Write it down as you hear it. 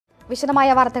വിശദമായ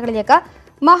വാർത്തകളിലേക്ക്.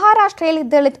 മഹാരാഷ്ട്രയിൽ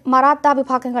ദളിത് മറാത്ത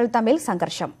വിഭാഗങ്ങൾ തമ്മിൽ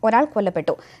സംഘർഷം. ഒരാൾ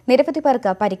കൊല്ലപ്പെട്ടു, നിരവധി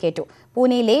പേർക്ക് പരിക്കേറ്റു.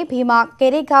 പൂനെയിലെ ഭീമ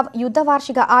കൊരേഗാവ്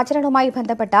യുദ്ധവാർഷിക ആചരണവുമായി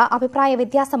ബന്ധപ്പെട്ട അഭിപ്രായ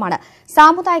വ്യത്യാസമാണ്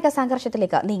സാമുദായിക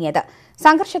സംഘർഷത്തിലേക്ക് നീങ്ങിയത്.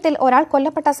 സംഘർഷത്തിൽ ഒരാൾ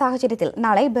കൊല്ലപ്പെട്ട സാഹചര്യത്തിൽ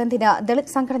നാളെ ബന്ദിന്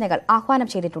ദളിത് സംഘടനകൾ ആഹ്വാനം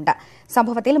ചെയ്തിട്ടുണ്ട്.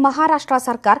 സംഭവത്തിൽ മഹാരാഷ്ട്ര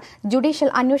സർക്കാർ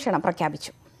ജുഡീഷ്യൽ അന്വേഷണം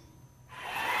പ്രഖ്യാപിച്ചു.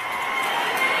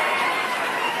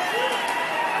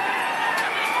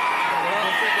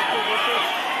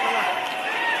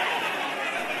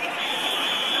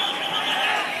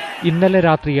 ഇന്നലെ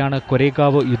രാത്രിയാണ്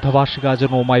കൊരേഗാവ്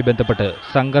യുദ്ധവാർഷികാചരണവുമായി ബന്ധപ്പെട്ട്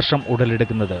സംഘർഷം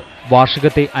ഉടലെടുക്കുന്നത്.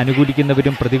 വാർഷികത്തെ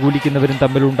അനുകൂലിക്കുന്നവരും പ്രതികൂലിക്കുന്നവരും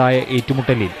തമ്മിലുണ്ടായ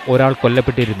ഏറ്റുമുട്ടലിൽ ഒരാൾ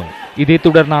കൊല്ലപ്പെട്ടിരുന്നു. ഇതേ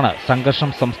തുടർന്നാണ്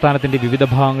സംഘർഷം സംസ്ഥാനത്തിന്റെ വിവിധ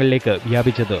ഭാഗങ്ങളിലേക്ക്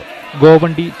വ്യാപിച്ചത്.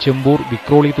 ഗോവണ്ടി, ചെമ്പൂർ,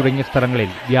 വിക്രോളി തുടങ്ങിയ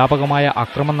സ്ഥലങ്ങളിൽ വ്യാപകമായ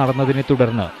അക്രമം നടന്നതിനെ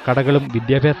തുടർന്ന് കടകളും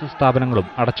വിദ്യാഭ്യാസ സ്ഥാപനങ്ങളും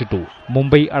അടച്ചിട്ടു.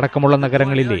 മുംബൈ അടക്കമുള്ള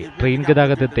നഗരങ്ങളിലെ ട്രെയിൻ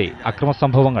ഗതാഗതത്തെ അക്രമ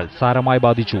സംഭവങ്ങൾ സാരമായി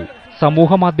ബാധിച്ചു.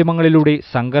 സമൂഹമാധ്യമങ്ങളിലൂടെ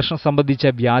സംഘർഷം സംബന്ധിച്ച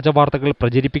വ്യാജ വാർത്തകൾ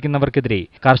പ്രചരിപ്പിക്കുന്നവർക്കെതിരെ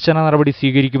കർശന നടപടി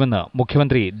സ്വീകരിക്കുമെന്ന്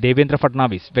മുഖ്യമന്ത്രി ദേവേന്ദ്ര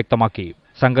ഫഡ്നാവിസ് വ്യക്തമാക്കി.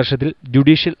 സംഘർഷത്തിൽ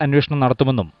ജുഡീഷ്യൽ അന്വേഷണം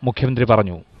നടത്തുമെന്നും മുഖ്യമന്ത്രി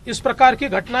പറഞ്ഞു. इस प्रकार की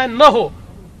घटनाएं न हो,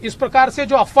 इस प्रकार से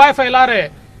जो अफवाहें फैला रहे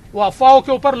वो अफवाहों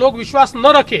के ऊपर लोग विश्वास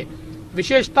न रखें.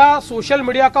 विशेषतः सोशल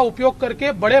मीडिया का उपयोग करके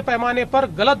बड़े पैमाने पर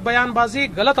गलत बयानबाजी,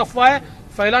 गलत अफवाहें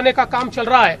फैलाने का काम चल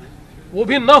रहा है, वो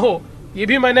भी न हो. ये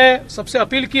भी मैंने सबसे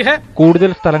अपील की है.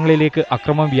 കൂടുതൽ സ്ഥലങ്ങളിലേക്ക്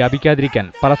അക്രമം വ്യാപിക്കാതിരിക്കാൻ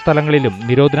പല സ്ഥലങ്ങളിലും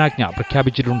നിരോധനാജ്ഞ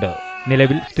പ്രഖ്യാപിച്ചിട്ടുണ്ട്.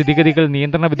 നിലവിൽ സ്ഥിതിഗതികൾ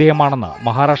നിയന്ത്രണ വിധേയമാണെന്ന്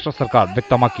മഹാരാഷ്ട്ര സർക്കാർ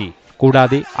വ്യക്തമാക്കി.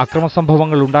 കൂടാതെ അക്രമ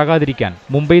സംഭവങ്ങൾ ഉണ്ടാകാതിരിക്കാൻ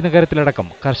മുംബൈ നഗരത്തിലടക്കം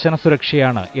കർശന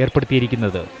സുരക്ഷയാണ്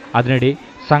ഏർപ്പെടുത്തിയിരിക്കുന്നത്. അതിനിടെ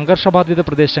സംഘർഷബാധിത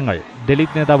പ്രദേശങ്ങൾ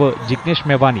ദളിത് നേതാവ് ജിഗ്നേഷ്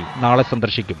മേവാനി നാളെ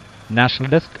സന്ദർശിക്കും.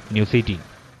 National desk, news 18.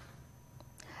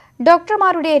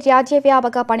 ഡോക്ടർമാരുടെ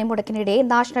രാജ്യവ്യാപക പണിമുടക്കിനിടെ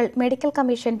national medical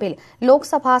commission bill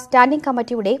Lok Sabha standing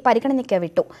കമ്മിറ്റിയുടെ പരിഗണനയ്ക്ക്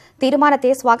വിട്ടു. തീരുമാനത്തെ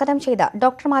സ്വാഗതം ചെയ്ത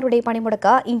ഡോക്ടർമാരുടെ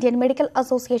പണിമുടക്ക് ഇന്ത്യൻ മെഡിക്കൽ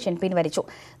അസോസിയേഷൻ പിൻവലിച്ചു.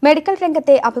 മെഡിക്കൽ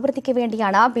രംഗത്തെ അഭിവൃദ്ധിക്ക്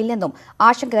വേണ്ടിയാണ് ബില്ലെന്നും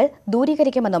ആശങ്കകൾ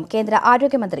ദൂരീകരിക്കുമെന്നും കേന്ദ്ര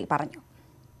ആരോഗ്യമന്ത്രി പറഞ്ഞു.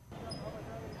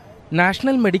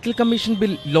 National medical commission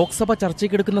bill Lok Sabha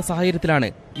ചർച്ചയ്ക്കെടുക്കുന്ന സാഹചര്യത്തിലാണ്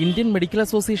ഇന്ത്യൻ മെഡിക്കൽ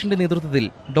അസോസിയേഷന്റെ നേതൃത്വത്തിൽ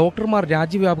ഡോക്ടർമാർ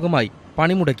രാജ്യവ്യാപകമായി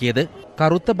പണിമുടക്കിയത്.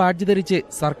 കറുത്ത ബാഡ്ജ് ധരിച്ച്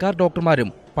സർക്കാർ ഡോക്ടർമാരും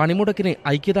പണിമുടക്കിന്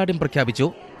ഐക്യദാർഢ്യം പ്രഖ്യാപിച്ചു.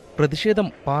 പ്രതിഷേധം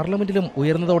പാർലമെന്റിലും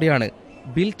ഉയർന്നതോടെയാണ്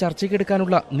ബിൽ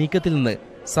ചർച്ചയ്ക്കെടുക്കാനുള്ള നീക്കത്തിൽ നിന്ന്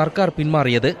സർക്കാർ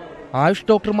പിന്മാറിയത്. ആയുഷ്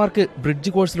ഡോക്ടർമാർക്ക്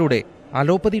ബ്രിഡ്ജ് കോഴ്സിലൂടെ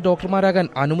അലോപ്പതി ഡോക്ടർമാരാകാൻ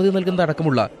അനുമതി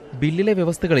നൽകുന്നതടക്കമുള്ള ബില്ലിലെ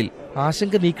വ്യവസ്ഥകളിൽ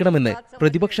ആശങ്ക നീക്കണമെന്ന്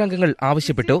പ്രതിപക്ഷാംഗങ്ങൾ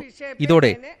ആവശ്യപ്പെട്ടു.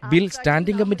 ഇതോടെ ബിൽ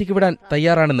സ്റ്റാൻഡിംഗ് കമ്മിറ്റിക്ക് വിടാൻ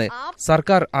തയ്യാറാണെന്ന്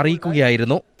സർക്കാർ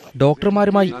അറിയിക്കുകയായിരുന്നു.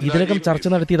 ഡോക്ടർമാരുമായി ഇതിനകം ചർച്ച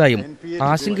നടത്തിയതായും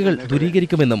ആശങ്കകൾ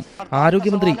ദൂരീകരിക്കുമെന്നും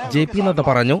ആരോഗ്യമന്ത്രി JP നദ്ദ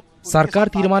പറഞ്ഞു. സർക്കാർ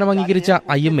തീരുമാനം അംഗീകരിച്ച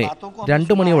IMA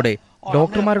 2 മണിയോടെ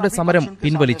ഡോക്ടർമാരുടെ സമരം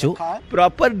പിൻവലിച്ചു.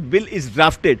 Proper bill is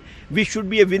drafted. We should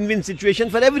be A win-win situation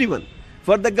for everyone,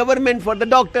 for the government, for the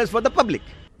doctors, for the public.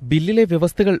 ബില്ലിലെ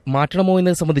വ്യവസ്ഥകൾ മാറ്റണമോ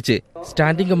എന്നത് സംബന്ധിച്ച്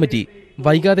സ്റ്റാൻഡിംഗ് കമ്മിറ്റി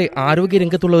വൈകാതെ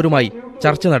ആരോഗ്യരംഗത്തുള്ളവരുമായി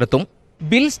ചർച്ച നടത്തും.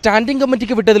 ബിൽ സ്റ്റാൻഡിംഗ്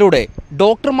കമ്മിറ്റിക്ക് വിട്ടതിലൂടെ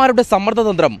ഡോക്ടർമാരുടെ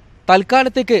സമ്മർദ്ദതന്ത്രം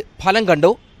തൽക്കാലത്തേക്ക് ഫലം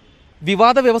കണ്ടു.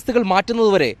 വിവാദ വ്യവസ്ഥകൾ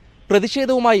മാറ്റുന്നതുവരെ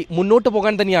പ്രതിഷേധവുമായി മുന്നോട്ടു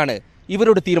പോകാൻ തന്നെയാണ്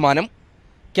ഇവരുടെ തീരുമാനം.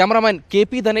 Cameraman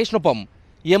KP ധനേഷിനൊപ്പം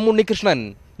M Unnikrishnan,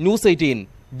 news 18,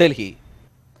 Delhi.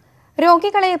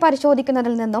 രോഗികളെ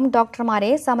പരിശോധിക്കുന്നതിൽ നിന്നും ഡോക്ടർമാരെ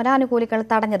സമരാനുകൂലികൾ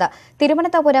തടഞ്ഞത്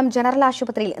തിരുവനന്തപുരം ജനറൽ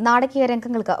ആശുപത്രിയിൽ നാടകീയ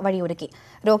രംഗങ്ങൾക്ക് വഴിയൊരുക്കി.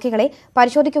 രോഗികളെ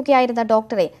പരിശോധിക്കുകയായിരുന്ന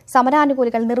ഡോക്ടറെ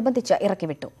സമരാനുകൂലികൾ നിർബന്ധിച്ച്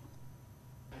ഇറക്കിവിട്ടു.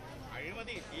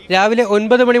 രാവിലെ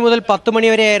 9 മണി മുതൽ 10 മണി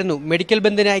വരെയായിരുന്നു മെഡിക്കൽ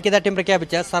ബന്ദിന് ഐക്യദാർഢ്യം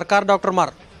പ്രഖ്യാപിച്ച സർക്കാർ ഡോക്ടർമാർ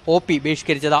OP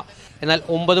ബഹിഷ്കരിച്ചത്. എന്നാൽ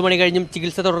 9 മണി കഴിഞ്ഞും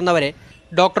ചികിത്സ തുടർന്നവരെ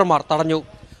ഡോക്ടർമാർ തടഞ്ഞു.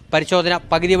 പരിശോധന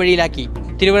പകുതി വഴിയിലാക്കി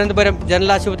തിരുവനന്തപുരം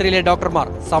ജനറൽ ആശുപത്രിയിലെ ഡോക്ടർമാർ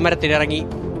സമരത്തിനിറങ്ങി.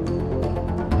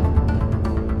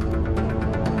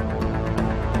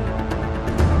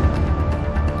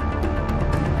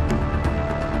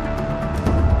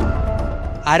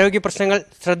 ആരോഗ്യ പ്രശ്നങ്ങൾ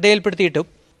ശ്രദ്ധയിൽപ്പെടുത്തിയിട്ടും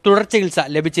തുടർ ചികിത്സ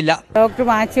ലഭിച്ചില്ല. ഡോക്ടർ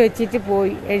മാറ്റി വെച്ചിട്ട്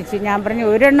പോയി കഴിച്ചു. ഞാൻ പറഞ്ഞു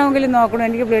ഒരെണ്ണമെങ്കിലും നോക്കണം,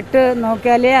 എനിക്ക് ബ്ലഡ്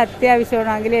നോക്കിയാലേ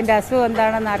അത്യാവശ്യമാണെങ്കിൽ എൻ്റെ അസുഖം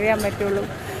എന്താണെന്ന് അറിയാൻ പറ്റുള്ളൂ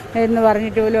എന്ന്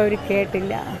പറഞ്ഞിട്ട് പോലും അവർ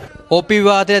കേട്ടില്ല. OP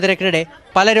വിഭാഗത്തിലെ തിരക്കിനിടെ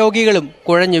പല രോഗികളും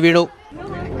കുഴഞ്ഞു വീണു.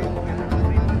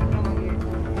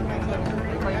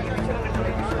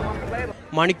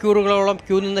 മണിക്കൂറുകളോളം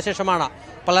ക്യൂ നിന്ന ശേഷമാണ്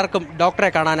പലർക്കും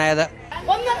ഡോക്ടറെ കാണാനായത്.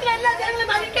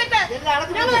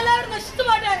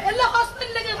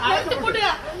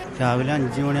 രാവിലെ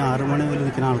 5 മണി 6 മണി വരെ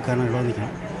നിൽക്കുന്ന ആൾക്കാരാണ് ഇവിടെ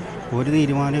നിൽക്കണം. ഒരു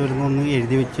തീരുമാനം ഇവർക്ക് ഒന്ന്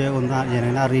എഴുതി വെച്ച് ഒന്ന്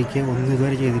ജനങ്ങളെ അറിയിക്കുക ഒന്നും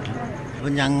ഇതുവരെ ചെയ്തിട്ടില്ല.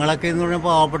 അപ്പം ഞങ്ങളൊക്കെ എന്ന് പറഞ്ഞാൽ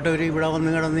പാവപ്പെട്ടവർ ഇവിടെ വന്ന്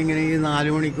കിടന്ന് ഇങ്ങനെ ഈ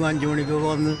 4 മണിക്കും 5 മണിക്കും ഒക്കെ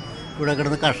വന്ന് ഇവിടെ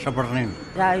കിടന്ന് കഷ്ടപ്പെടണേണ്.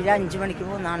 രാവിലെ 5 മണിക്ക്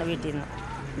പോകുന്നതാണ് വീട്ടിൽ നിന്ന്.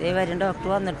 ഇതേവരും ഡോക്ടർ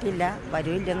വന്നിട്ടില്ല,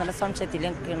 വരുമില്ല എന്നുള്ള സംശയത്തിൽ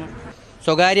നിൽക്കുകയാണ്.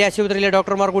 സ്വകാര്യ ആശുപത്രിയിലെ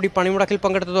ഡോക്ടർമാർ കൂടി പണിമുടക്കിൽ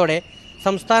പങ്കെടുത്തതോടെ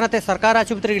സംസ്ഥാനത്തെ സർക്കാർ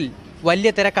ആശുപത്രികളിൽ വലിയ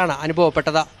തിരക്കാണ്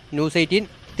അനുഭവപ്പെട്ടത്. ന്യൂസ് 18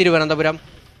 തിരുവനന്തപുരം.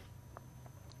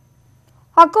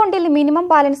 അക്കൌണ്ടിൽ മിനിമം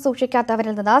ബാലൻസ്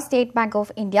സൂക്ഷിക്കാത്തവരിൽ നിന്ന് സ്റ്റേറ്റ് ബാങ്ക്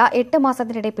ഓഫ് ഇന്ത്യ 8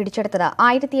 മാസത്തിനിടെ പിടിച്ചെടുത്തത്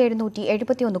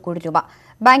 1771 കോടി രൂപ.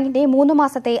 ബാങ്കിന്റെ 3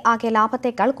 മാസത്തെ ആകെ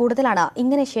ലാഭത്തേക്കാൾ കൂടുതലാണ്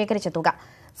ഇങ്ങനെ ശേഖരിച്ച തുക.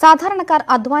 സാധാരണക്കാർ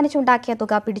അധ്വാനിച്ചുണ്ടാക്കിയ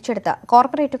തുക പിടിച്ചെടുത്ത്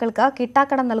കോർപ്പറേറ്റുകൾക്ക്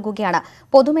കിട്ടാക്കടം നൽകുകയാണ്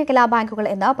പൊതുമേഖലാ ബാങ്കുകൾ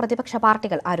എന്ന് പ്രതിപക്ഷ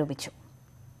പാർട്ടികൾ ആരോപിച്ചു.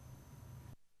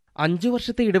 5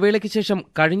 വർഷത്തെ ഇടവേളയ്ക്ക് ശേഷം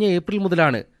കഴിഞ്ഞ ഏപ്രിൽ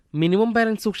മുതലാണ് മിനിമം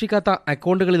ബാലൻസ് സൂക്ഷിക്കാത്ത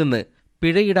അക്കൌണ്ടുകളിൽ നിന്ന്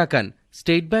പിഴ ഈടാക്കാൻ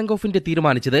സ്റ്റേറ്റ് ബാങ്ക് ഓഫ് ഇന്ത്യ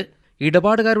തീരുമാനിച്ചത്.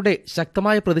 ഇടപാടുകാരുടെ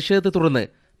ശക്തമായ പ്രതിഷേധത്തെ തുടർന്ന്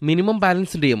മിനിമം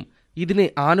ബാലൻസിന്റെയും ഇതിന്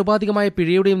ആനുപാതികമായ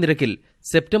പിഴയുടെയും നിരക്കിൽ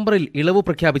സെപ്റ്റംബറിൽ ഇളവ്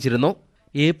പ്രഖ്യാപിച്ചിരുന്നു.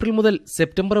 ഏപ്രിൽ മുതൽ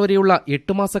സെപ്റ്റംബർ വരെയുള്ള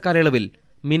 8 മാസ കാലയളവിൽ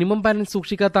മിനിമം ബാലൻസ്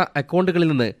സൂക്ഷിക്കാത്ത അക്കൌണ്ടുകളിൽ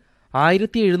നിന്ന്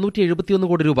 1771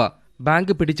 കോടി രൂപ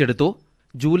ബാങ്ക് പിടിച്ചെടുത്തു.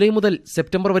 ജൂലൈ മുതൽ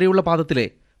സെപ്റ്റംബർ വരെയുള്ള പാദത്തിലെ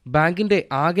ബാങ്കിന്റെ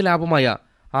ആകെ ലാഭമായ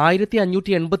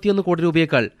 1581 കോടി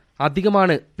രൂപയേക്കാൾ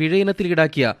അധികമാണ് പിഴ ഇനത്തിൽ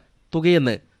ഈടാക്കിയ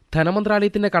തുകയെന്ന്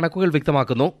ധനമന്ത്രാലയത്തിന്റെ കണക്കുകൾ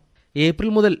വ്യക്തമാക്കുന്നു. ഏപ്രിൽ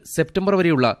മുതൽ സെപ്റ്റംബർ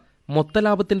വരെയുള്ള മൊത്ത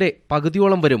ലാഭത്തിന്റെ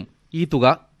പകുതിയോളം വരും ഈ തുക.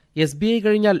 SBI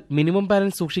കഴിഞ്ഞാൽ മിനിമം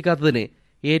ബാലൻസ് സൂക്ഷിക്കാത്തതിന്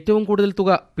ഏറ്റവും കൂടുതൽ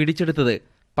തുക പിടിച്ചെടുത്തത്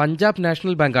പഞ്ചാബ്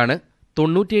നാഷണൽ ബാങ്കാണ്.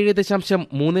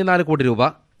 97.34 കോടി രൂപ.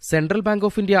 സെൻട്രൽ ബാങ്ക്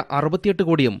ഓഫ് ഇന്ത്യ 68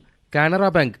 കോടിയും കാനറ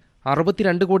ബാങ്ക്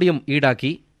 62 കോടിയും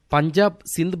ഈടാക്കി. പഞ്ചാബ്,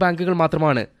 സിന്ധ് ബാങ്കുകൾ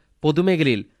മാത്രമാണ്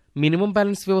പൊതുമേഖലയിൽ മിനിമം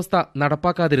ബാലൻസ് വ്യവസ്ഥ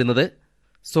നടപ്പാക്കാതിരുന്നത്.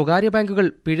 സ്വകാര്യ ബാങ്കുകൾ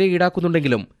പിഴ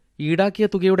ഈടാക്കുന്നുണ്ടെങ്കിലും ഈടാക്കിയ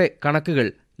തുകയുടെ കണക്കുകൾ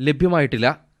ലഭ്യമായിട്ടില്ല.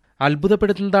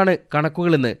 അത്ഭുതപ്പെടുത്തുന്നതാണ്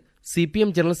കണക്കുകളെന്ന് CPM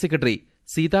general secretary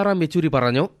Sitaram Yechury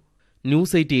പറഞ്ഞു.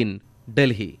 ന്യൂസ് 18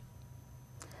 ഡൽഹി.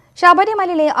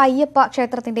 ശബരിമലയിലെ അയ്യപ്പ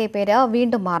ക്ഷേത്രത്തിന്റെ പേര്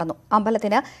വീണ്ടും മാറുന്നു.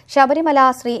 അമ്പലത്തിന് ശബരിമല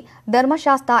ശ്രീ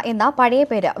ധർമ്മശാസ്ത എന്ന പഴയ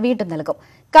പേര് വീണ്ടും നൽകും.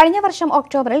 കഴിഞ്ഞ വർഷം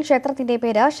ഒക്ടോബറിൽ ക്ഷേത്രത്തിന്റെ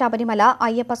പേര് ശബരിമല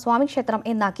അയ്യപ്പ സ്വാമി ക്ഷേത്രം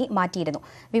എന്നാക്കി മാറ്റിയിരുന്നു.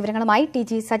 വിവരങ്ങളുമായി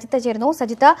TG സജിത്ത് ചേരുന്നു.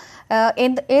 സജിത്ത്,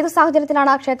 ഏത്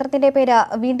സാഹചര്യത്തിലാണ് ക്ഷേത്രത്തിന്റെ പേര്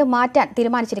വീണ്ടും മാറ്റാൻ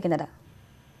തീരുമാനിച്ചിരിക്കുന്നത്?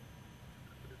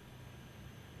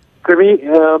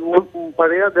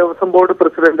 പഴയ ദേവസ്വം ബോർഡ്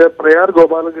പ്രസിഡന്റ് പ്രയാർ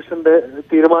ഗോപാലകൃഷ്ണന്റെ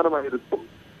തീരുമാനമായിരുന്നു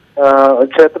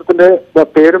ക്ഷേത്രത്തിന്റെ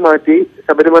പേര് മാറ്റി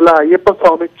ശബരിമല അയ്യപ്പ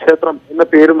സ്വാമി ക്ഷേത്രം എന്ന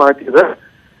പേര് മാറ്റിയത്.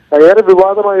 ഏറെ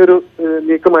വിവാദമായൊരു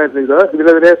നീക്കമായിരുന്നു ഇത്.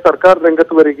 ഇതിനെതിരെ സർക്കാർ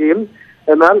രംഗത്ത് വരികയും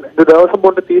എന്നാൽ ഇത് ദേവസ്വം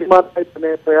ബോർഡ് തീരുമാനമായി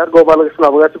തന്നെ പ്രയാർ ഗോപാലകൃഷ്ണൻ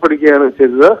അവകാശപ്പെടുകയാണ്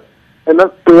ചെയ്തത്. എന്നാൽ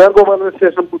പ്രയാർ ഗോപാലകൃഷ്ണന്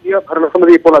ശേഷം പുതിയ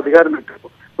ഭരണസമിതി ഇപ്പോൾ അധികാരമേറ്റു.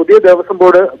 പുതിയ ദേവസ്വം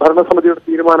ബോർഡ് ഭരണസമിതിയുടെ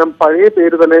തീരുമാനം പഴയ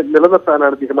പേര് തന്നെ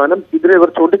നിലനിർത്താനാണ് തീരുമാനം. ഇതിനെ ഇവർ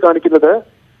ചൂണ്ടിക്കാണിക്കുന്നത്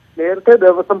നേരത്തെ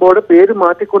ദേവസ്വം ബോർഡ് പേര്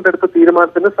മാറ്റിക്കൊണ്ടെടുത്ത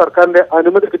തീരുമാനത്തിന് സർക്കാരിന്റെ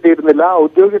അനുമതി കിട്ടിയിരുന്നില്ല,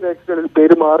 ഔദ്യോഗിക രേഖകളിൽ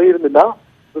പേര് മാറിയിരുന്നില്ല.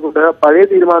 അതുകൊണ്ട് പഴയ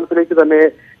തീരുമാനത്തിലേക്ക് തന്നെ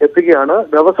എത്തുകയാണ്.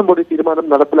 ദേവസ്വം ബോർഡ് തീരുമാനം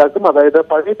നടപ്പിലാക്കും. അതായത്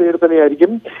പഴയ പേര്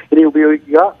തന്നെയായിരിക്കും ഇനി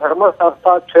ഉപയോഗിക്കുക.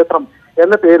 ധർമ്മശാസ്ത്ര ക്ഷേത്രം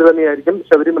എന്ന പേര് തന്നെയായിരിക്കും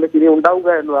ശബരിമലയ്ക്ക് ഇനി ഉണ്ടാവുക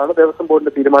എന്നതാണ് ദേവസ്വം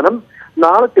ബോർഡിന്റെ തീരുമാനം.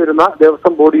 നാളെ ചേരുന്ന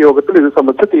ദേവസ്വം ബോർഡ് യോഗത്തിൽ ഇത്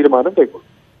സംബന്ധിച്ച് തീരുമാനം കൈക്കൊള്ളും.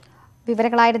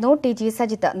 വിവരങ്ങളായിരുന്നു TG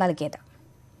സജിത്ത് നൽകിയത്.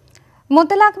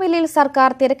 മുത്തലാഖ് ബില്ലിൽ സർക്കാർ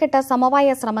തിരക്കിട്ട സമവായ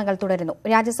ശ്രമങ്ങൾ തുടരുന്നു.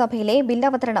 രാജ്യസഭയിലെ ബില്ല്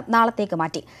അവതരണം നാളത്തേക്ക്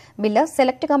മാറ്റി. ബില്ല്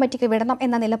സെലക്ട് കമ്മിറ്റിക്ക് വിടണം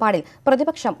എന്ന നിലപാടിൽ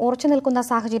പ്രതിപക്ഷം ഉറച്ചുനിൽക്കുന്ന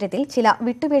സാഹചര്യത്തിൽ ചില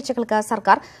വിട്ടുവീഴ്ചകൾക്ക്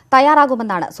സർക്കാർ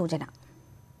തയ്യാറാകുമെന്നാണ് സൂചന.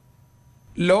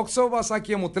 ലോക്സഭ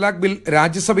പാസാക്കിയ മുത്തലാഖ് ബിൽ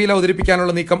രാജ്യസഭയിൽ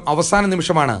അവതരിപ്പിക്കാനുള്ള നീക്കം അവസാന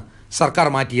നിമിഷമാണ് സർക്കാർ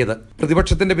മാറ്റിയത്.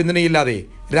 പ്രതിപക്ഷത്തിന്റെ പിന്തുണയില്ലാതെ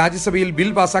രാജ്യസഭയിൽ ബിൽ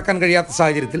പാസാക്കാൻ കഴിയാത്ത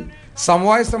സാഹചര്യത്തിൽ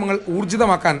സമവായ ശ്രമങ്ങൾ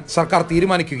ഊർജിതമാക്കാൻ സർക്കാർ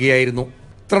തീരുമാനിക്കുകയായിരുന്നു.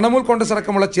 തൃണമൂൽ കോൺഗ്രസ്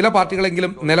അടക്കമുള്ള ചില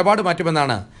പാർട്ടികളെങ്കിലും നിലപാട്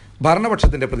മാറ്റുമെന്നാണ്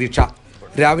ഭരണപക്ഷത്തിന്റെ പ്രതീക്ഷ.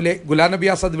 രാവിലെ ഗുലാം നബി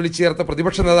ആസാദ് വിളിച്ചു ചേർത്ത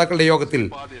പ്രതിപക്ഷ നേതാക്കളുടെ യോഗത്തിൽ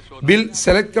ബിൽ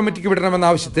സെലക്ട് കമ്മിറ്റിക്ക് വിടണമെന്ന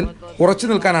ആവശ്യത്തിൽ ഉറച്ചു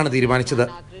നിൽക്കാനാണ് തീരുമാനിച്ചത്.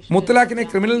 മുത്തലാഖിനെ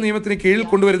ക്രിമിനൽ നിയമത്തിന് കീഴിൽ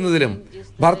കൊണ്ടുവരുന്നതിലും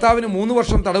ഭർത്താവിന് 3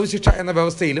 വർഷം തടവ് ശിക്ഷ എന്ന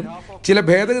വ്യവസ്ഥയിലും ചില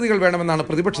ഭേദഗതികൾ വേണമെന്നാണ്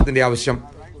പ്രതിപക്ഷത്തിന്റെ ആവശ്യം.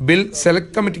 ബിൽ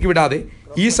സെലക്ട് കമ്മിറ്റിക്ക് വിടാതെ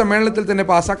ഈ സമ്മേളനത്തിൽ തന്നെ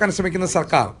പാസാക്കാൻ ശ്രമിക്കുന്ന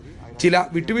സർക്കാർ ചില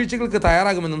വിട്ടുവീഴ്ചകൾക്ക്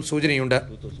തയ്യാറാകുമെന്നും സൂചനയുണ്ട്.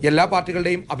 എല്ലാ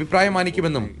പാർട്ടികളുടെയും അഭിപ്രായം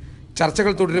മാനിക്കുമെന്നും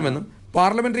ചർച്ചകൾ തുടരുമെന്നും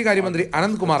പാർലമെന്ററി കാര്യമന്ത്രി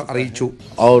അനന്ത്കുമാർ അറിയിച്ചു.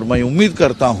 और मैं उम्मीद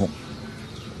करता हूं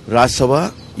राज्यसभा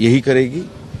यही करेगी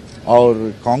और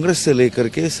कांग्रेस से लेकर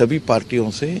के सभी पार्टियों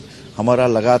से हमारा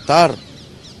लगातार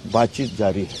बातचीत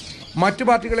जारी है. മറ്റു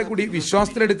പാർട്ടികളെ കൂടി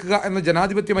വിശ്വാസത്തിലെടുക്കുക എന്ന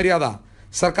ജനാധിപത്യ മര്യാദ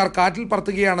സർക്കാർ കാറ്റിൽ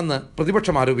പറത്തുകയാണെന്ന്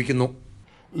പ്രതിപക്ഷം ആരോപിക്കുന്നു.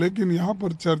 लेकिन यहाँ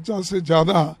पर चर्चा से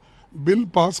ज्यादा बिल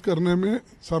पास करने में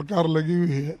सरकार लगी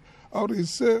हुई है और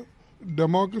इससे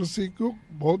डेमोक्रेसी को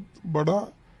बहुत बड़ा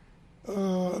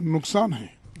नुकसान है.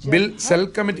 ബിൽ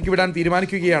സെലക്ട് കമ്മിറ്റിക്ക് വിടാൻ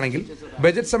തീരുമാനിക്കുകയാണെങ്കിൽ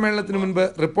ബജറ്റ് സമ്മേളനത്തിന് മുൻപ്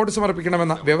റിപ്പോർട്ട്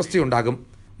സമർപ്പിക്കണമെന്ന വ്യവസ്ഥയുണ്ടാകും.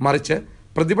 മറിച്ച്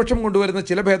പ്രതിപക്ഷം കൊണ്ടുവരുന്ന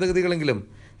ചില ഭേദഗതികളെങ്കിലും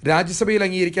രാജ്യസഭയിൽ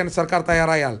അംഗീകരിക്കാൻ സർക്കാർ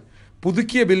തയ്യാറായാൽ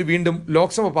പുതുക്കിയ ബിൽ വീണ്ടും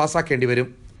ലോക്സഭ പാസാക്കേണ്ടി വരും.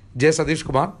 J Satheesh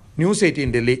Kumar, news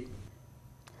 18 Delhi.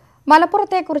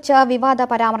 മലപ്പുറത്തെക്കുറിച്ച് വിവാദ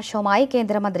പരാമർശവുമായി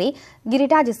കേന്ദ്രമന്ത്രി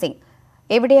ഗിരിരാജ് സിംഗ്.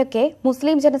 എവിടെയൊക്കെ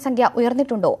മുസ്ലിം ജനസംഖ്യ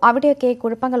ഉയർന്നിട്ടുണ്ടോ അവിടെയൊക്കെ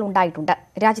കുഴപ്പങ്ങൾ ഉണ്ടായിട്ടുണ്ട്.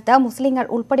 രാജ്യത്ത് മുസ്ലിങ്ങൾ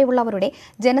ഉൾപ്പെടെയുള്ളവരുടെ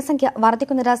ജനസംഖ്യ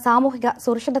വർദ്ധിക്കുന്നത് സാമൂഹിക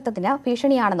സുരക്ഷിതത്വത്തിന്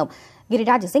ഭീഷണിയാണെന്നും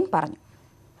ഗിരിരാജ് സിംഗ് പറഞ്ഞു.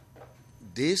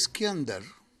 देश के अंदर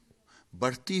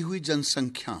बढ़ती हुई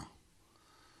जनसंख्या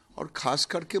और खास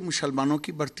करके मुसलमानों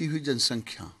की बढ़ती हुई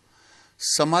जनसंख्या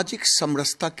सामाजिक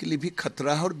समरसता के लिए भी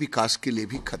खतरा है और विकास के लिए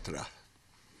भी खतरा है।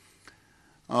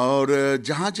 और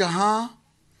जहाँ जहाँ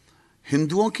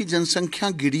हिंदुओं की जनसंख्या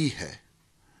गिरी है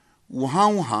वहाँ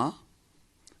वहाँ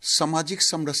सामाजिक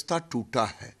समरसता टूटा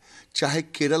है। चाहे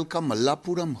केरल का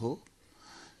मल्लापुरम हो,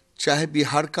 चाहे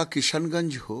बिहार का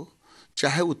किशनगंज हो,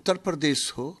 चाहे उत्तर प्रदेश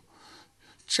हो,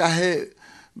 चाहे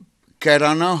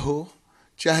कैराना हो,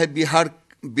 चाहे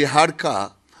बिहार का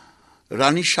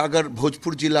रानी सागर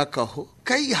भोजपुर जिला का हो,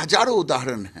 कई हजारों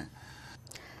उदाहरण हैं।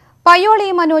 പയ്യോളി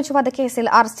മനോജ് വധക്കേസിൽ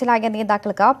അറസ്റ്റിലായ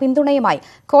നേതാക്കൾക്ക് പിന്തുണയുമായി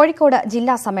കോഴിക്കോട്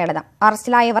ജില്ലാ സമ്മേളനം.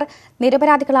 അറസ്റ്റിലായവർ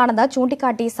നിരപരാധികളാണെന്ന്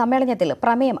ചൂണ്ടിക്കാട്ടി സമ്മേളനത്തിൽ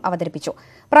പ്രമേയം അവതരിപ്പിച്ചു.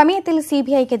 പ്രമേയത്തിൽ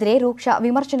സിബിഐക്കെതിരെ രൂക്ഷ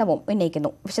വിമർശനവും ഉന്നയിക്കുന്നു.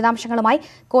 വിശദാംശങ്ങളുമായി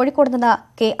കോഴിക്കോട് നിന്ന്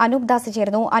കെ അനൂപ് ദാസ്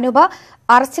ചേരുന്നു. അനൂപ്,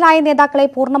 അറസ്റ്റിലായ നേതാക്കളെ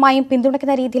പൂർണ്ണമായും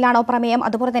പിന്തുണയ്ക്കുന്ന രീതിയിലാണോ പ്രമേയം?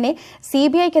 അതുപോലെ തന്നെ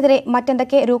സിബിഐക്കെതിരെ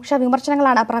മറ്റെന്തൊക്കെ രൂക്ഷ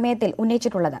വിമർശനങ്ങളാണ് പ്രമേയത്തിൽ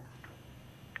ഉന്നയിച്ചിട്ടുള്ളത്?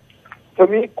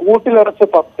 കൂട്ടിലടച്ച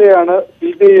സത്തയാണ്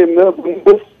സിബിഐ എന്ന്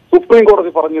മുൻപ് സുപ്രീം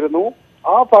കോടതി പറഞ്ഞിരുന്നു.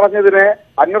 ആ പറഞ്ഞതിനെ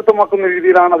അന്വർത്ഥമാക്കുന്ന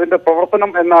രീതിയിലാണ് അതിന്റെ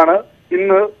പ്രവർത്തനം എന്നാണ്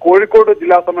ഇന്ന് കോഴിക്കോട്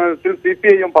ജില്ലാ സമ്മേളനത്തിൽ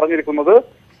സിപിഐഎം പറഞ്ഞിരിക്കുന്നത്.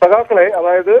 സഖാക്കളെ,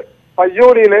 അതായത്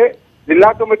പയ്യോളിയിലെ ജില്ലാ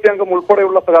കമ്മിറ്റി അംഗം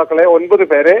ഉൾപ്പെടെയുള്ള സഖാക്കളെ 9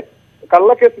 പേരെ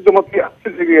കള്ളക്കേസ് ചുമത്തി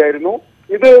അറസ്റ്റ് ചെയ്യുകയായിരുന്നു.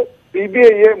 ഇത്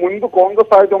സിബിഐയെ മുൻപ്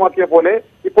കോൺഗ്രസ് ആയുധമാക്കിയ പോലെ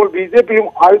ഇപ്പോൾ ബിജെപിയും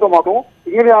ആയുധമാക്കുന്നു.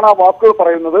 ഇങ്ങനെയാണ് ആ വാക്കുകൾ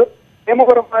പറയുന്നത്.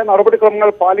 നിയമപരമായ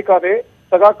നടപടിക്രമങ്ങൾ പാലിക്കാതെ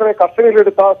സഖാക്കളെ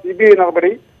കസ്റ്റഡിയിലെടുത്ത സിബിഐ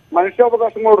നടപടി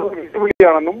മനുഷ്യാവകാശങ്ങളോട്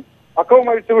വെല്ലുവിളിയാണെന്നും അക്രമം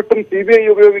അഴിച്ചുവിട്ടും സിബിഐ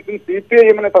ഉപയോഗിച്ചും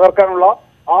സിപിഐഎമ്മിനെ തകർക്കാനുള്ള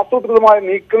ആസൂത്രിതമായ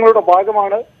നീക്കങ്ങളുടെ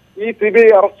ഭാഗമാണ് ഈ സിബിഐ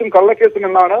അറസ്റ്റും കള്ളക്കേസും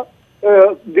എന്നാണ്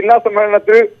ജില്ലാ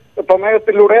സമ്മേളനത്തിൽ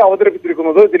പ്രമേയത്തിലൂടെ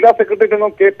അവതരിപ്പിച്ചിരിക്കുന്നത്. ജില്ലാ സെക്രട്ടറി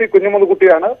അംഗം കെ പി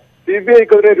കുഞ്ഞമ്മദ്കുട്ടിയാണ്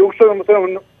സിബിഐക്കെതിരെ രൂക്ഷ വിമർശനം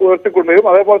ഉയർത്തിക്കൊണ്ടുവരും.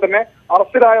 അതേപോലെ തന്നെ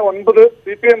അറസ്റ്റിലായ 9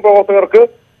 സിപിഎം പ്രവർത്തകർക്ക്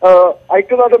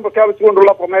ഐക്യദാർഢ്യം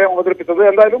പ്രഖ്യാപിച്ചുകൊണ്ടുള്ള പ്രമേയം അവതരിപ്പിച്ചത്.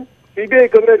 എന്തായാലും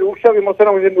സിബിഐക്കെതിരെ രൂക്ഷ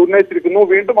വിമർശനം ഉന്നയിച്ചിരിക്കുന്നു.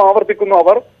 വീണ്ടും ആവർത്തിക്കുന്നു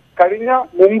അവർ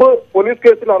മുമ്പ് പോലീസ്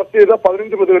കേസിൽ അറസ്റ്റ് ചെയ്ത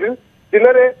 15 പ്രതികളിൽ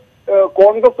ചിലരെ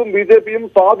കോൺഗ്രസും ബിജെപിയും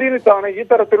സ്വാധീനിച്ചാണ് ഈ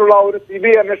തരത്തിലുള്ള ഒരു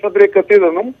സിബിഐ അന്വേഷണത്തിലേക്ക്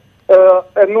എത്തിയതെന്നും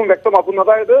വ്യക്തമാക്കുന്നു.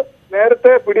 അതായത്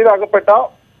നേരത്തെ പിടിയിലാകപ്പെട്ട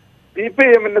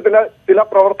സിപിഐഎമ്മിന്റെ ചില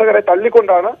പ്രവർത്തകരെ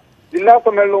തള്ളിക്കൊണ്ടാണ് ജില്ലാ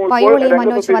സമ്മേളനവും പയ്യോളി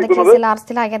മനോജ് വധക്കേസിൽ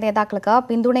അറസ്റ്റിലായ നേതാക്കൾക്ക്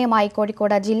പിന്തുണയുമായി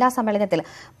കോഴിക്കോട് ജില്ലാ സമ്മേളനത്തിൽ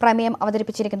പ്രമേയം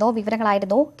അവതരിപ്പിച്ചിരിക്കുന്നു.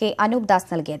 വിവരങ്ങളായിരുന്നു കെ അനൂപ്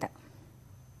ദാസ് നൽകിയത്.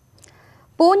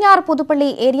 പൂഞ്ഞാർ, പുതുപ്പള്ളി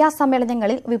ഏരിയ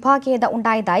സമ്മേളനങ്ങളിൽ വിഭാഗീയത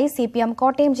ഉണ്ടായതായി സിപിഎം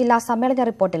കോട്ടയം ജില്ലാ സമ്മേളന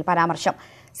റിപ്പോർട്ടിൽ പരാമർശം.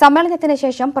 സമ്മേളനത്തിന്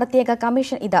ശേഷം പ്രത്യേക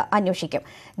കമ്മീഷൻ ഇത് അന്വേഷിക്കും.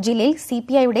 ജില്ലയിൽ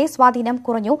സിപിഐയുടെ സ്വാധീനം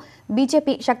കുറഞ്ഞു,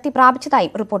 ബിജെപി ശക്തി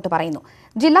പ്രാപിച്ചതായും റിപ്പോർട്ട് പറയുന്നു.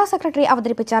 ജില്ലാ സെക്രട്ടറി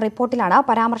അവതരിപ്പിച്ച റിപ്പോർട്ടിലാണ്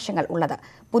പരാമർശങ്ങൾ ഉള്ളത്.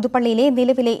 പുതുപ്പള്ളിയിലെ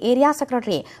നിലവിലെ ഏരിയ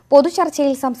സെക്രട്ടറിയെ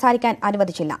പൊതുചർച്ചയിൽ സംസാരിക്കാൻ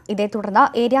അനുവദിച്ചില്ല. ഇതേ തുടർന്ന്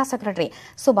ഏരിയ സെക്രട്ടറി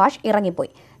സുഭാഷ്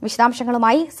ഇറങ്ങിപ്പോയി.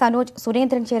 വിശദാംശങ്ങളുമായി സനോജ്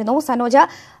സുരേന്ദ്രൻ ചേരുന്നു. സനോജ്,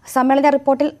 സമ്മേളന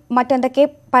റിപ്പോർട്ടിൽ മറ്റെന്തൊക്കെ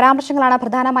പരാമർശങ്ങളാണ്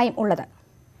പ്രധാനമായും ഉള്ളത്?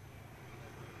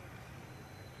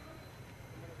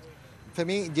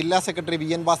 ഫെമി, ജില്ലാ സെക്രട്ടറി വി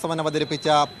എൻ വാസവൻ അവതരിപ്പിച്ച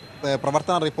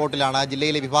പ്രവർത്തന റിപ്പോർട്ടിലാണ്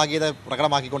ജില്ലയിലെ വിഭാഗീയത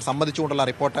പ്രകടമാക്കിക്കൊണ്ട് സമ്മതിച്ചുകൊണ്ടുള്ള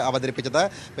റിപ്പോർട്ട് അവതരിപ്പിച്ചത്.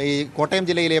 ഈ കോട്ടയം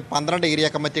ജില്ലയിലെ 12 ഏരിയ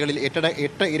കമ്മിറ്റികളിൽ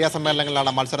 8 ഏരിയ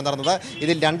സമ്മേളനങ്ങളിലാണ് മത്സരം നടന്നത്.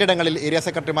 ഇതിൽ 2 ഇടങ്ങളിൽ ഏരിയ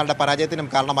സെക്രട്ടറിമാരുടെ പരാജയത്തിനും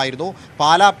കാരണമായിരുന്നു.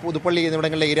 പാലാ, പുതുപ്പള്ളി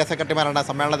എന്നിവിടങ്ങളിലെ ഏരിയ സെക്രട്ടറിമാരാണ്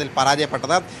സമ്മേളനത്തിൽ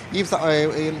പരാജയപ്പെട്ടത്. ഈ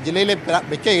ജില്ലയിലെ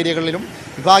മിക്ക ഏരിയകളിലും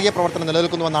വിഭാഗീയ പ്രവർത്തനം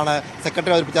നിലനിൽക്കുന്നുവെന്നാണ്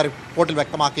സെക്രട്ടറി അവതരിപ്പിച്ച റിപ്പോർട്ടിൽ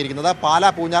വ്യക്തമാക്കിയിരിക്കുന്നത്.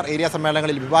 പാലാ, പൂഞ്ഞാർ ഏരിയ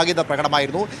സമ്മേളനങ്ങളിൽ വിഭാഗീയത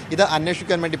പ്രകടമായിരുന്നു. ഇത്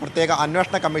അന്വേഷിക്കാൻ വേണ്ടി പ്രത്യേക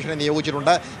അന്വേഷണ കമ്മീഷനെ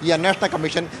നിയോഗിച്ചിട്ടുണ്ട്. ഈ അന്വേഷണ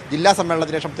കമ്മീഷൻ ജില്ലാ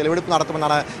സമ്മേളനത്തിന് ശേഷം തെളിവെടുപ്പ്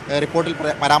നടത്തുമെന്നാണ് റിപ്പോർട്ടിൽ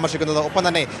പരാമർശിക്കുന്നത്. ഒപ്പം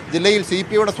തന്നെ ജില്ലയിൽ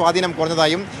സിപിഐയുടെ സ്വാധീനം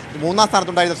കുറഞ്ഞതായും 3ാം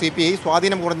സ്ഥാനത്തുണ്ടായിരുന്ന സിപിഐ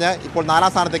സ്വാധീനം കുറഞ്ഞ് ഇപ്പോൾ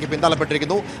 4ാം സ്ഥാനത്തേക്ക്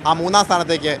പിന്തള്ളപ്പെട്ടിരിക്കുന്നു. ആ 3ാം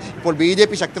സ്ഥാനത്തേക്ക് ഇപ്പോൾ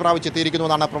ബിജെപി ശക്തി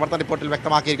പ്രാപിച്ചെത്തിയിരിക്കുന്നുവെന്നാണ് പ്രവർത്തന റിപ്പോർട്ടിൽ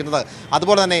വ്യക്തമാക്കിയിരിക്കുന്നത്.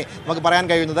 അതുപോലെ തന്നെ നമുക്ക് പറയാൻ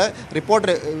കഴിയുന്നത്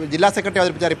റിപ്പോർട്ട് ജില്ലാ സെക്രട്ടറി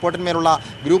അവതരിപ്പിച്ച റിപ്പോർട്ടിന്മേലുള്ള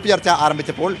ഗ്രൂപ്പ് ചർച്ച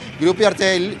ആരംഭിച്ചപ്പോൾ ഗ്രൂപ്പ്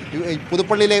ചർച്ചയിൽ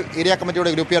പുതുപ്പള്ളിയിലെ ഏരിയ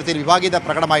കമ്മിറ്റിയുടെ ഗ്രൂപ്പ് ചർച്ചയിൽ വിഭാഗീയത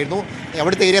പ്രകടമായിരുന്നു.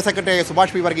 അവിടുത്തെ area secretary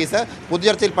Subhash P Varghese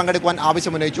പൊതുചർച്ചയിൽ പങ്കെടുക്കുവാൻ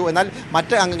ആവശ്യമുന്നയിച്ചു. എന്നാൽ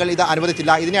മറ്റ് അംഗങ്ങൾ ഇത്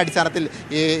അനുവദിച്ചില്ല. ഇതിന്റെ അടിസ്ഥാനത്തിൽ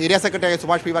area secretary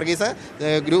Subhash P Varghese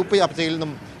group ചർച്ചയിൽ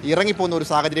നിന്നും ഇറങ്ങിപ്പോകുന്ന ഒരു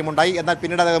സാഹചര്യമുണ്ടായി. എന്നാൽ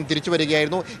പിന്നീട് അദ്ദേഹം തിരിച്ചു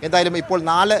വരികയായിരുന്നു. എന്തായാലും ഇപ്പോൾ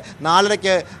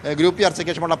 4:30 ഗ്രൂപ്പ്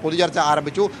ചർച്ചയ്ക്ക് ശേഷമുള്ള പൊതുചർച്ച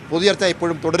ആരംഭിച്ചു. പൊതുചർച്ച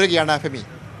ഇപ്പോഴും തുടരുകയാണ്. ഫെമി,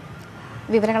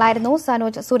 വിവരങ്ങളായിരുന്നു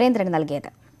സനോജ് സുരേന്ദ്രൻ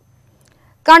നൽകിയത്.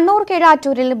 കണ്ണൂർ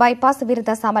കീഴാറ്റൂരിൽ ബൈപ്പാസ്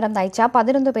വിരുദ്ധ സമരം നയിച്ച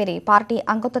 11 പേരെ പാർട്ടി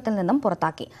അംഗത്വത്തിൽ നിന്നും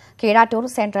പുറത്താക്കി. കീഴാറ്റൂർ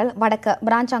സെൻട്രൽ, വടക്ക്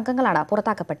ബ്രാഞ്ച് അംഗങ്ങളാണ്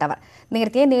പുറത്താക്കപ്പെട്ടവർ.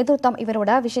 നേരത്തെ നേതൃത്വം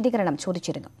ഇവരോട് വിശദീകരണം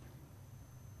ചോദിച്ചിരുന്നു.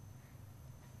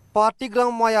 പാർട്ടി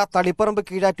ഗ്രാമമായ തളിപ്പറമ്പ്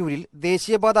കീഴാറ്റൂരിൽ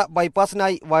ദേശീയപാത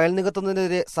ബൈപ്പാസിനായി വയൽ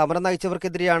നികത്തുന്നതിനെതിരെ സമരം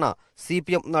നയിച്ചവർക്കെതിരെയാണ്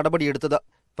സിപിഎം നടപടിയെടുത്തത്.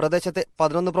 പ്രദേശത്തെ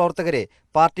 11 പ്രവർത്തകരെ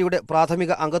പാർട്ടിയുടെ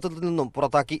പ്രാഥമിക അംഗത്വത്തിൽ നിന്നും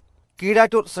പുറത്താക്കി.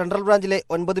 കീഴാറ്റൂർ സെൻട്രൽ ബ്രാഞ്ചിലെ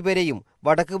 9 പേരെയും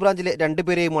വടക്ക് ബ്രാഞ്ചിലെ 2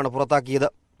 പേരെയുമാണ് പുറത്താക്കിയത്.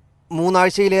 3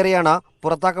 ആഴ്ചയിലേറെയാണ്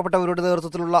പുറത്താക്കപ്പെട്ടവരുടെ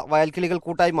നേതൃത്വത്തിലുള്ള വയൽക്കിളികൾ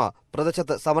കൂട്ടായ്മ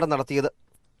പ്രദേശത്ത് സമരം നടത്തിയത്.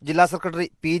 ജില്ലാ സെക്രട്ടറി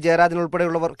പി ജയരാജൻ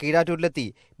ഉൾപ്പെടെയുള്ളവർ കീഴാറ്റൂരിലെത്തി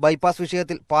ബൈപ്പാസ്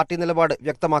വിഷയത്തിൽ പാർട്ടി നിലപാട്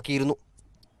വ്യക്തമാക്കിയിരുന്നു.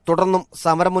 തുടർന്നും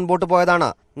സമരം മുൻപോട്ട് പോയതാണ്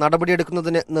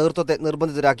നടപടിയെടുക്കുന്നതിന് നേതൃത്വത്തെ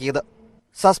നിർബന്ധിതരാക്കിയത്.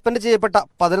 സസ്പെൻഡ് ചെയ്യപ്പെട്ട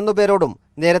 11 പേരോടും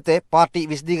നേരത്തെ പാർട്ടി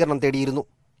വിശദീകരണം തേടിയിരുന്നു.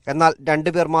 എന്നാൽ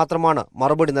 2 പേർ മാത്രമാണ്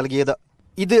മറുപടി നൽകിയത്.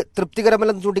 ഇത്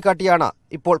തൃപ്തികരമല്ലെന്ന് ചൂണ്ടിക്കാട്ടിയാണ്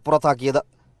ഇപ്പോൾ പുറത്താക്കിയത്.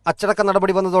 അച്ചടക്ക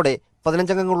നടപടി വന്നതോടെ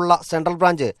 15 അംഗങ്ങളുള്ള സെൻട്രൽ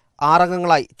ബ്രാഞ്ച് 6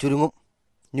 അംഗങ്ങളായി ചുരുങ്ങും.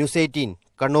 ന്യൂസ് 18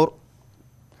 കണ്ണൂർ.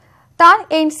 താൻ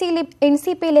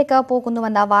NCPയിലേക്ക്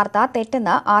പോകുന്നുവെന്ന വാർത്ത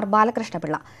തെറ്റെന്ന് ആർ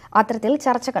ബാലകൃഷ്ണപിള്ള. അത്തരത്തിൽ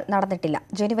ചർച്ചകൾ നടന്നിട്ടില്ല.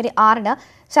 ജനുവരി 6-ന്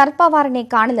ശരത് പവാറിനെ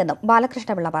കാണില്ലെന്നും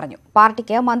ബാലകൃഷ്ണപിള്ള പറഞ്ഞു.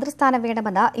 പാർട്ടിക്ക് മന്ത്രിസ്ഥാനം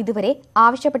വേണമെന്ന് ഇതുവരെ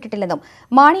ആവശ്യപ്പെട്ടിട്ടില്ലെന്നും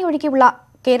മാണി ഒഴികെയുള്ള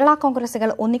കേരള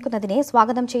കോൺഗ്രസുകൾ ഒന്നിക്കുന്നതിനെ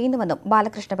സ്വാഗതം ചെയ്യുന്നുവെന്നും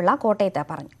ബാലകൃഷ്ണപിള്ള കോട്ടയത്ത്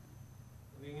പറഞ്ഞു.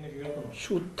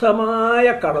 ശുദ്ധമായ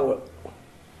കളവ്.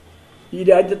 ഈ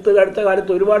രാജ്യത്ത് അടുത്ത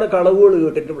കാലത്ത് ഒരുപാട് കളവുകൾ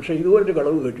കേട്ടിട്ടുണ്ട്. പക്ഷേ ഇതുപോലൊരു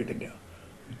കളവ് കേട്ടിട്ടില്ല.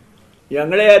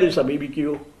 ഞങ്ങളെ ആരും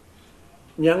സമീപിക്കുകയോ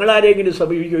ഞങ്ങളാരെങ്കിലും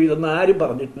സമീപിക്കുകയോ ഇതൊന്നും ആരും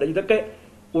പറഞ്ഞിട്ടില്ല. ഇതൊക്കെ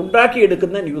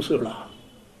ഉണ്ടാക്കിയെടുക്കുന്ന ന്യൂസുകളാണ്.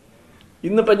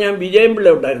 ഇന്നിപ്പോൾ ഞാൻ വിജയൻപിള്ള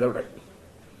ഉണ്ടായിരുന്നു അവിടെ.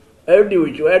 അയാളോട്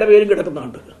ചോദിച്ചു, അയാളുടെ പേരും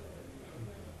കിടക്കുന്നുണ്ട്.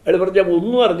 അയാൾ പറഞ്ഞാൽ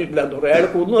ഒന്നും അറിഞ്ഞിട്ടില്ല എന്ന് പറയും.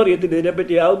 അയാൾക്ക് ഒന്നും അറിയത്തില്ല,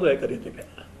 ഇതിനെപ്പറ്റി യാതൊന്നും അയാൾക്ക് അറിയത്തില്ല.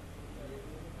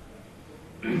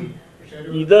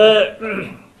 ഇത്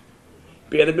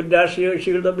ഏതെങ്കിലും രാഷ്ട്രീയ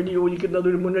കക്ഷികൾ തമ്മിൽ യോജിക്കുന്നത്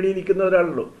ഒരു മുന്നണിയിൽ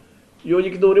നിൽക്കുന്നവരാണല്ലോ.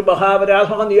 യോജിക്കുന്ന ഒരു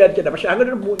മഹാപരാധമാണെന്ന് വിചാരിച്ചില്ല. പക്ഷെ അങ്ങനെ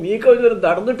ഒരു നീക്കം ഇതുവരെ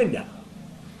നടന്നിട്ടില്ല.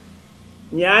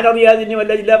 ഞാനറിയാതെ ഇനി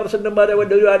വല്ല ജില്ലാ പ്രസിഡന്റുമാരെ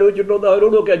വല്ലവരും ആലോചിച്ചിട്ടോ എന്ന്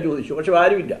അവരോടൊക്കെ ഞാൻ ചോദിച്ചു. പക്ഷെ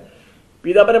ആരുമില്ല.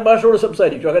 പീതാംബരൻ ഭാഷയോട്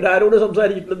സംസാരിച്ചു. അങ്ങനെ ആരോട്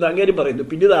സംസാരിച്ചിട്ടില്ലെന്ന് അങ്ങേരും പറയുന്നു.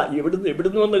 പിന്നെ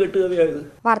എവിടുന്ന് വന്ന് കെട്ടുകഥയായത്.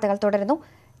 വാർത്തകൾ തുടരുന്നു.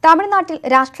 തമിഴ്നാട്ടിൽ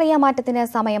രാഷ്ട്രീയ മാറ്റത്തിന്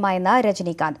സമയമായെന്ന്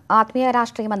രജനീകാന്ത്. ആത്മീയ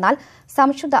രാഷ്ട്രീയമെന്നാൽ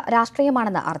സംശുദ്ധ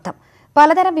രാഷ്ട്രീയമാണെന്ന് അർത്ഥം.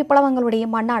 പലതരം വിപ്ലവങ്ങളുടെയും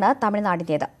മണ്ണാണ്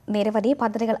തമിഴ്നാടിന്റേത്. നിരവധി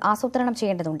പദ്ധതികൾ ആസൂത്രണം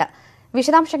ചെയ്യേണ്ടതുണ്ട്.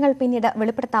 വിശദാംശങ്ങൾ പിന്നീട്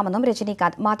വെളിപ്പെടുത്താമെന്നും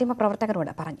രജനീകാന്ത്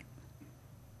മാധ്യമപ്രവർത്തകരോട് പറഞ്ഞു.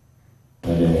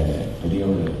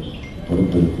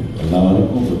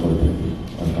 எல்லாருக்கும் ஒரு பொறுப்பு இருக்கு.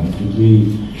 அது கம்ப்ளீட்லி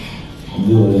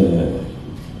ஒரு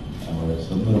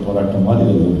சுதந்திர போராட்டம் மாதிரி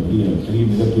அது ஒரு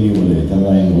மிகப்பெரிய ஒரு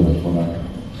ஜனநாயக ஒரு போராட்டம்.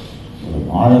 ஒரு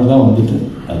மாடல் தான் வந்துட்டு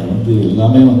அது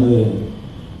எல்லாமே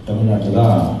தமிழ்நாட்டில்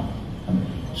தான்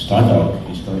ஸ்டார்ட் ஆகும்.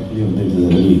 Historically it's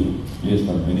very place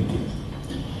for many things.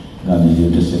 Gandhiji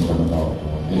interest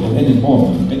பண்ணதாகட்டும், many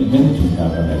things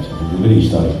happen actually. It's very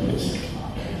historic place.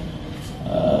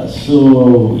 So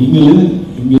இங்கே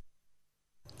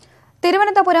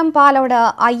തിരുവനന്തപുരം പാലോട്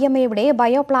IMAയുടെ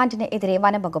ബയോ പ്ലാന്റിനെതിരെ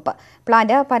വനംവകുപ്പ്.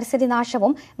 പ്ലാന്റ് പരിസ്ഥിതി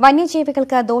നാശവും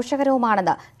വന്യജീവികൾക്ക്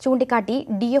ദോഷകരവുമാണെന്ന് ചൂണ്ടിക്കാട്ടി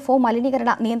DFO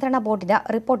മലിനീകരണ നിയന്ത്രണ ബോർഡിന്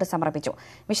റിപ്പോർട്ട് സമർപ്പിച്ചു.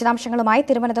 വിശദാംശങ്ങളുമായി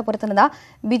തിരുവനന്തപുരത്ത് നിന്ന്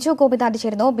ബിജു ഗോപിനാഥ്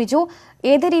ചേരുന്നു. ബിജു,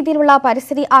 ഏത് രീതിയിലുള്ള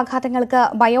പരിസ്ഥിതി ആഘാതങ്ങൾക്ക്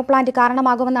ബയോ പ്ലാന്റ്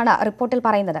കാരണമാകുമെന്നാണ് റിപ്പോർട്ടിൽ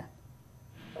പറയുന്നത്?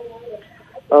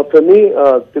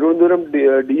 തിരുവനന്തപുരം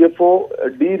DFO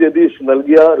D രതീഷ്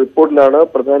നൽകിയ റിപ്പോർട്ടിലാണ്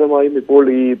പ്രധാനമായും ഇപ്പോൾ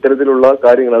ഈ ഇത്തരത്തിലുള്ള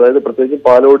കാര്യങ്ങൾ, അതായത് പ്രത്യേകിച്ച്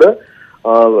പാലോട്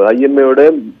IMAയുടെ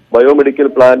ബയോമെഡിക്കൽ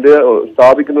പ്ലാന്റ്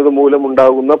സ്ഥാപിക്കുന്നത് മൂലം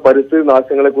ഉണ്ടാകുന്ന പരിസ്ഥിതി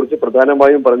നാശങ്ങളെ കുറിച്ച്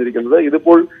പ്രധാനമായും പറഞ്ഞിരിക്കുന്നത്.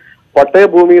 ഇതിപ്പോൾ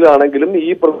പട്ടയഭൂമിയിലാണെങ്കിലും ഈ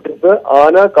പ്രദേശത്ത്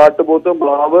ആന, കാട്ടുപോത്ത്,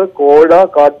 മ്ലാവ്, കോഴ,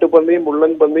 കാട്ടുപന്നി,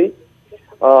 മുള്ളൻപന്നി,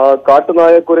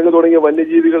 കാട്ടുനായ, കുരങ്ങ് തുടങ്ങിയ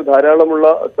വന്യജീവികൾ ധാരാളമുള്ള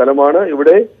സ്ഥലമാണ്.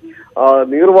 ഇവിടെ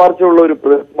നീർവാർച്ചയുള്ള ഒരു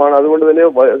പ്രദേശമാണ്. അതുകൊണ്ട് തന്നെ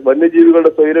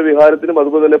വന്യജീവികളുടെ സ്വൈരവിഹാരത്തിനും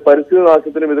അതുപോലെ തന്നെ പരിസ്ഥിതി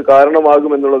നാശത്തിനും ഇത്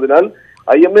കാരണമാകുമെന്നുള്ളതിനാൽ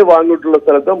IMA വാങ്ങിയിട്ടുള്ള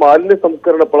സ്ഥലത്ത് മാലിന്യ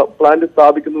സംസ്കരണ പ്ലാന്റ്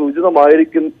സ്ഥാപിക്കുന്നത്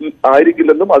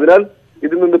ഉചിതമായിരിക്കില്ലെന്നും അതിനാൽ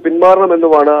ഇതിൽ നിന്ന്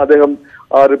പിന്മാറണമെന്നുമാണ് അദ്ദേഹം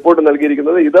റിപ്പോർട്ട്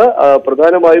നൽകിയിരിക്കുന്നത്. ഇത്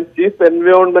പ്രധാനമായും chief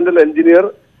എൻവയോൺമെന്റൽ engineer,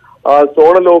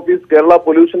 zonal office, Kerala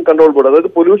pollution control board,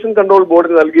 അതായത് പൊല്യൂഷൻ കൺട്രോൾ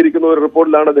ബോർഡിന് നൽകിയിരിക്കുന്ന ഒരു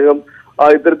റിപ്പോർട്ടിലാണ് അദ്ദേഹം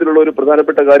ഇത്തരത്തിലുള്ള ഒരു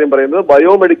പ്രധാനപ്പെട്ട കാര്യം പറയുന്നത്.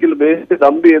 ബയോമെഡിക്കൽ വേസ്റ്റ്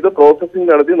ഡംപ് ചെയ്ത് പ്രോസസിംഗ്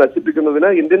നടത്തി നശിപ്പിക്കുന്നതിന്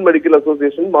ഇന്ത്യൻ മെഡിക്കൽ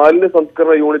അസോസിയേഷൻ മാലിന്യ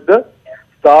സംസ്കരണ യൂണിറ്റ്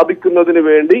സ്ഥാപിക്കുന്നതിന്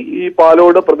വേണ്ടി ഈ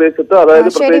പാലോട് പ്രദേശത്ത്, അതായത്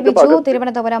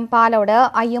തിരുവനന്തപുരം പാലോട്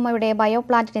IMAയുടെ ബയോ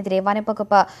പ്ലാന്റിനെതിരെ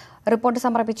വനംവകുപ്പ് റിപ്പോർട്ട്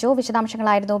സമർപ്പിച്ചു.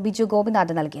 വിശദാംശങ്ങളായിരുന്നു ബിജു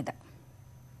ഗോപിനാഥ് നൽകിയത്.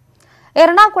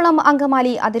 എറണാകുളം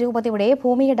അങ്കമാലി അതിരൂപതയുടെ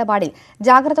ഭൂമിയിടപാടിൽ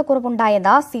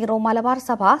ജാഗ്രതക്കുറവുണ്ടായെന്ന് സീറോ മലബാർ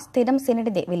സഭ സ്ഥിരം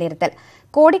സിനഡിന്റെ വിലയിരുത്തൽ.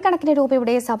 കോടിക്കണക്കിന്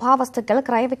രൂപയുടെ സഭാവസ്തുക്കൾ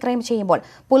ക്രയവിക്രയം ചെയ്യുമ്പോൾ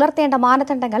പുലർത്തേണ്ട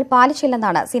മാനദണ്ഡങ്ങൾ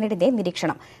പാലിച്ചില്ലെന്നാണ് സിനഡിന്റെ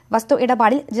നിരീക്ഷണം. വസ്തു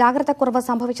ഇടപാടിൽ ജാഗ്രതക്കുറവ്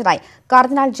സംഭവിച്ചതായി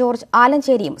കർദിനാൾ ജോർജ്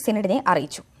ആലഞ്ചേരിയും സിനഡിനെ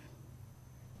അറിയിച്ചു.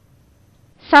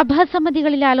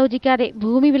 സഭാസമിതികളിൽ ആലോചിക്കാതെ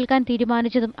ഭൂമി വിൽക്കാൻ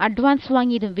തീരുമാനിച്ചതും അഡ്വാൻസ്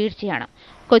വാങ്ങിയതും വീഴ്ചയാണ്.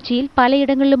 കൊച്ചിയിൽ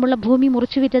പലയിടങ്ങളിലുമുള്ള ഭൂമി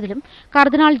മുറിച്ചുവിറ്റതിലും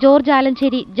കർദിനാൾ ജോർജ്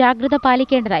ആലഞ്ചേരി ജാഗ്രത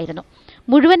പാലിക്കേണ്ടതായിരുന്നു.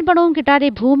 മുഴുവൻ പണവും കിട്ടാതെ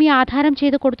ഭൂമി ആധാരം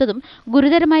ചെയ്തു കൊടുത്തതും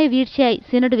ഗുരുതരമായ വീഴ്ചയായി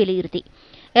സിനഡ് വിലയിരുത്തി.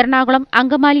 എറണാകുളം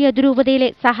അങ്കമാലി അതിരൂപതയിലെ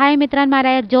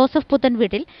സഹായമെത്രാന്മാരായ ജോസഫ്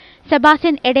പുത്തൻവീട്ടിൽ,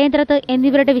 സെബാസ്റ്റ്യൻ എടേന്ദ്രത്ത്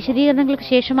എന്നിവരുടെ വിശദീകരണങ്ങൾക്ക്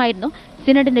ശേഷമായിരുന്നു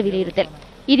സിനഡിന്റെ വിലയിരുത്തൽ.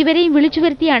 ഇരുവരെയും വിളിച്ചു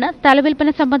വരുത്തിയാണ് സ്ഥലവിൽപ്പന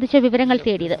സംബന്ധിച്ച വിവരങ്ങൾ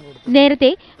തേടിയത്. നേരത്തെ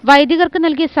വൈദികർക്ക്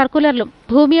നൽകിയ സർക്കുലറിലും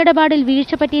ഭൂമിയിടപാടിൽ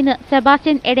വീഴ്ച പറ്റിയെന്ന്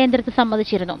സെബാസ്റ്റ്യൻ എടേന്ദ്രത്ത്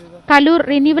സമ്മതിച്ചിരുന്നു. കല്ലൂർ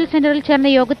റിന്യൂവൽ സെന്ററിൽ ചേർന്ന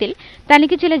യോഗത്തിൽ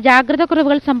തനിക്ക് ചില ജാഗ്രത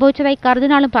കുറവുകൾ സംഭവിച്ചതായി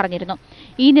കർദിനാളും പറഞ്ഞിരുന്നു.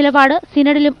 ഈ നിലപാട്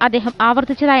സിനഡിലും അദ്ദേഹം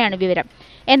ആവർത്തിച്ചതായാണ് വിവരം.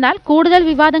 എന്നാൽ കൂടുതൽ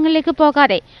വിവാദങ്ങളിലേക്ക്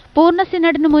പോകാതെ പൂർണ്ണ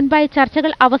സിനഡിന് മുൻപായി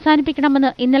ചർച്ചകൾ അവസാനിപ്പിക്കണമെന്ന്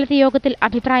ഇന്നലത്തെ യോഗത്തിൽ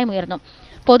അഭിപ്രായമുയർന്നു.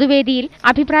 പൊതുവേദിയിൽ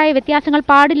അഭിപ്രായ വ്യത്യാസങ്ങൾ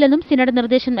പാടില്ലെന്നും സിനഡ്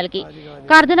നിർദ്ദേശം നൽകി.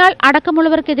 കർദിനാൾ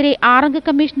അടക്കമുള്ളവർക്കെതിരെ 6-അംഗ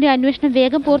കമ്മീഷന്റെ അന്വേഷണം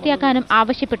വേഗം പൂർത്തിയാക്കാനും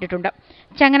ആവശ്യപ്പെട്ടിട്ടുണ്ട്.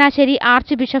 Changanassery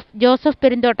arch bishop Joseph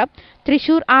Perumthottam,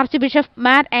 Thrissur arch bishop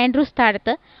Mar Andrews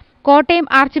താഴത്ത്, കോട്ടയം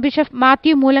ആർച്ച് ബിഷപ്പ്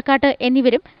മാത്യു മൂലക്കാട്ട്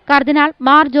എന്നിവരും കർദിനാൾ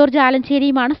മാർ ജോർജ്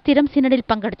ആലഞ്ചേരിയുമാണ് സ്ഥിരം സിനഡിൽ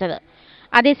പങ്കെടുത്തത്.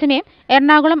 അതേസമയം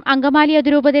എറണാകുളം അങ്കമാലി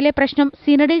അതിരൂപതയിലെ പ്രശ്നം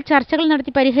സിനഡിൽ ചർച്ചകൾ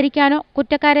നടത്തി പരിഹരിക്കാനോ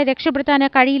കുറ്റക്കാരെ രക്ഷപ്പെടുത്താനോ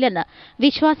കഴിയില്ലെന്ന്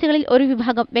വിശ്വാസികളിൽ ഒരു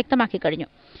വിഭാഗം വ്യക്തമാക്കി കഴിഞ്ഞു.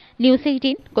 ന്യൂസ്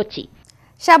 18 കൊച്ചി.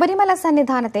 ശബരിമല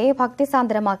സന്നിധാനത്തെ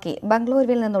ഭക്തിസാന്ദ്രമാക്കി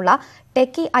ബംഗളൂരുവിൽ നിന്നുള്ള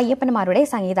ടെക്കി അയ്യപ്പന്മാരുടെ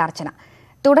സംഗീതാർച്ചന.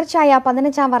 തുടർച്ചയായ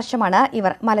 15ാം വർഷമാണ്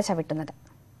ഇവർ മല ചവിട്ടുന്നത്.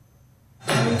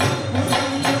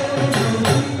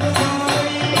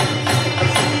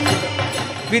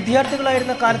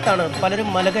 വിദ്യാർത്ഥികളായിരുന്ന കാലത്താണ് പലരും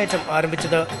മലകയറ്റം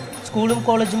ആരംഭിച്ചത്. സ്കൂളും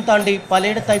കോളേജും താണ്ടി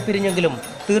പലയിടത്തായി പിരിഞ്ഞെങ്കിലും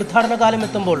തീർത്ഥാടന കാലം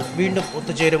എത്തുമ്പോൾ വീണ്ടും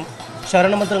ഒത്തുചേരും.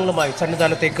 ശരണമന്ത്രങ്ങളുമായി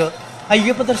സന്നിധാനത്തേക്ക്.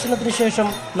 അയ്യപ്പ ദർശനത്തിന് ശേഷം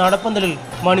നടപ്പന്തലിൽ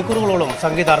മണിക്കൂറുകളോളം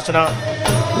സംഗീതാർച്ചന.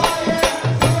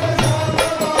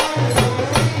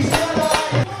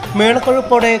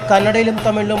 മേളക്കൊഴുപ്പോടെ കന്നഡയിലും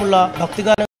തമിഴിലുമുള്ള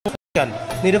ഭക്തിഗാനങ്ങൾ കേൾക്കാൻ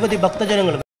നിരവധി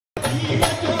ഭക്തജനങ്ങൾ.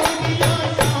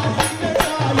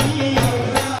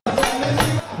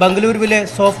 ബംഗളൂരുവിലെ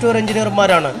സോഫ്റ്റ്വെയർ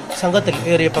എഞ്ചിനീയർമാരാണ് സംഘത്തിൽ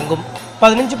ഏറിയ പങ്കും.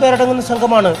 15 പേരടങ്ങുന്ന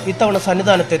സംഘമാണ് ഇത്തവണ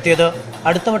സന്നിധാനത്തെത്തിയത്.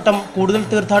 അടുത്ത വട്ടം കൂടുതൽ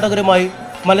തീർത്ഥാടകരുമായി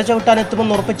മല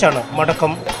ചവിട്ടാനെത്തുമെന്ന് ഉറപ്പിച്ചാണ്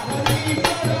മടക്കം.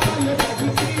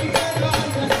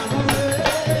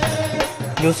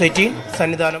 ന്യൂസ് 18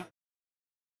 സന്നിധാനം.